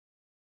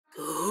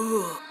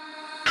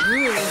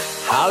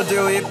How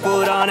do we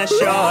put on a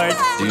short?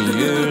 Do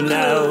you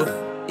know?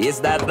 Is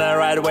that the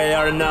right way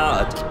or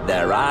not?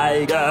 There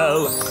I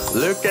go.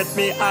 Look at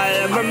me, I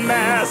am a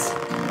mess.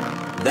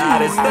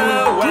 That is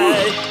the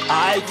way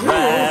I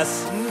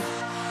dress.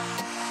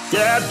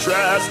 Get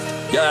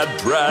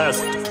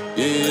dressed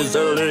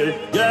easily.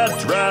 Get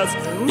dressed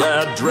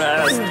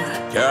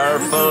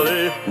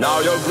carefully. Now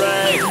you're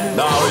great,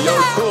 now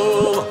you're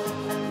cool.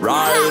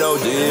 Rhino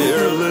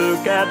dear,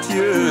 look at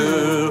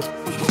you.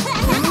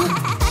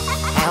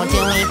 How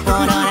do we put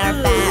on our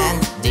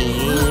band? Do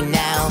you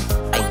know?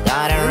 I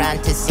gotta run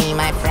to see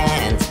my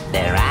friends.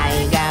 There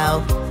I go.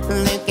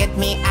 Look at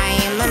me, I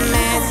am a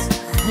mess.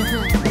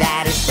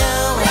 That is the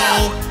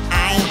way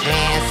I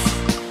dress.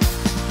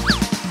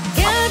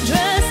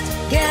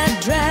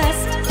 Get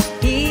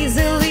dressed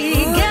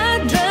easily.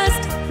 Get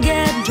dressed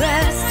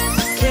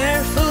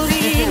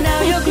carefully.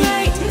 Now you're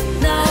great,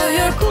 now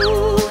you're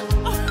cool.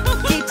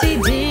 Kitty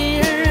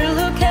dear,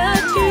 look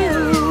at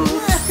you.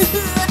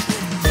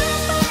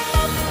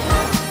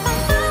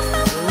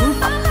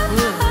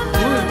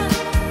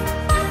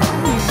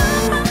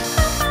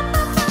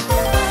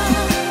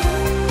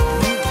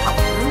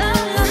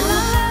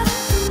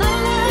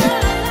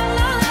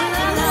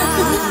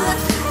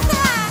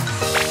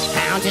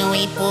 How do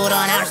we put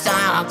on our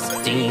socks?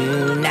 Do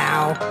you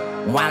know?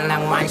 One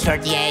long, one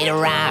short, yeah, the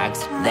rocks.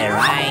 There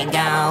I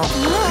go.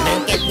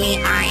 Look at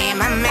me, I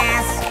am a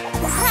mess.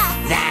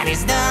 That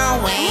is the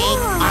way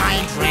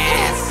I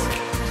dress.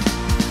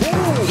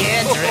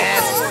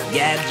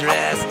 Get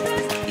dressed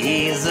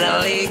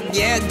easily.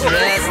 Get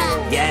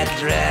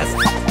dressed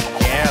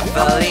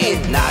carefully.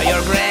 Now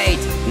you're great,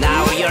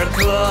 now you're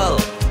cool.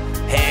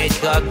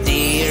 Hedgehog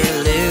dear,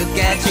 look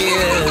at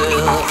you.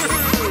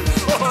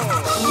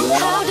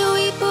 How do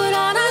we put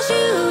on our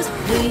shoes?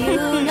 Do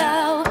you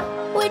know?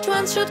 Which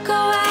ones should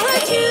Koala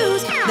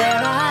choose?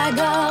 There I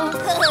go.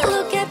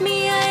 Look at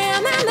me, I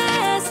am a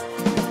mess.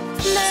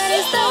 That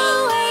is the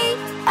way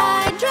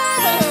I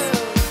dress.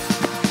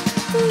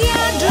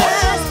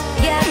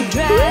 Get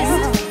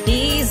dressed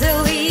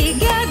easily.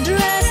 Get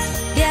dressed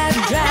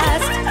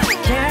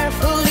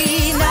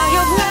carefully. Now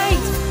you're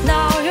great,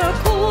 now you're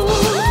cool.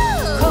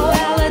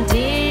 Koala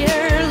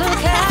dear,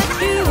 look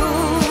at you.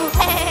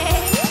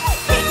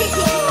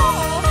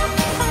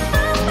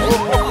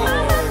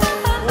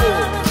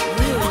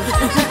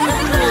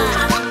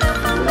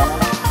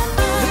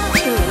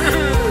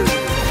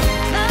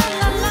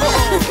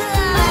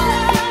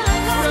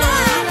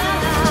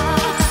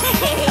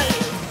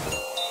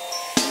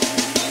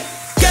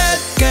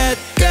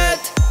 Get,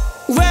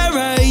 where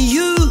are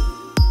you?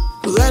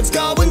 Let's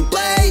go and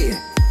play.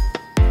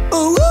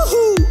 Ooh,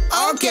 woohoo,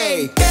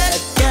 okay. Get,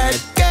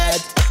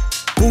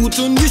 put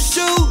on your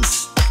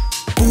shoes.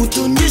 Put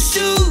on your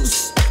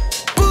shoes.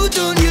 Put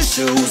on your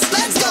shoes.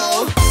 Let's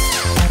go.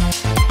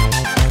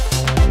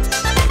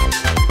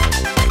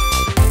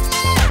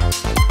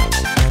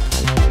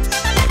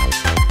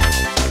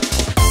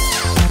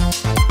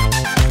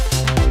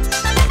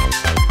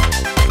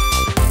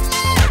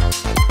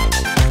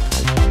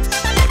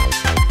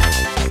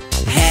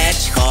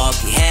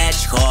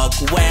 Hedgehog,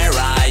 where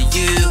are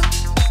you?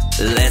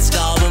 Let's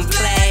go and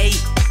play.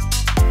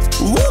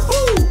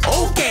 Woohoo!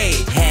 Okay.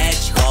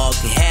 Hedgehog,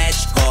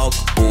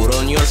 put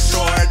on your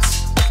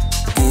shorts.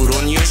 Put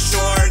on your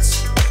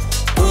shorts.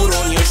 Put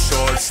on your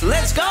shorts.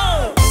 Let's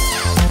go!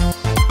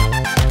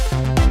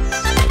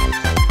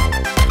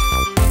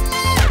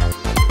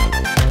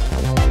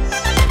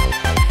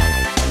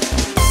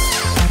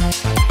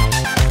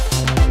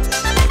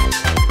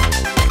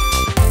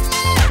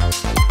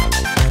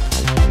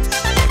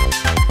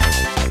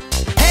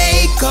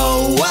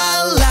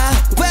 Koala,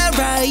 where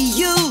are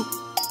you?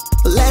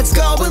 Let's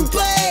go and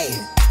play.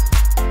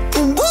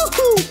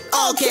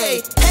 Woohoo!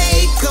 Okay.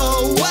 Hey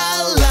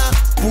Koala,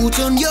 put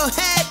on your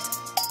hat.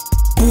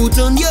 Put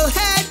on your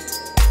hat.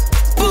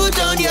 Put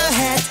on your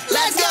hat.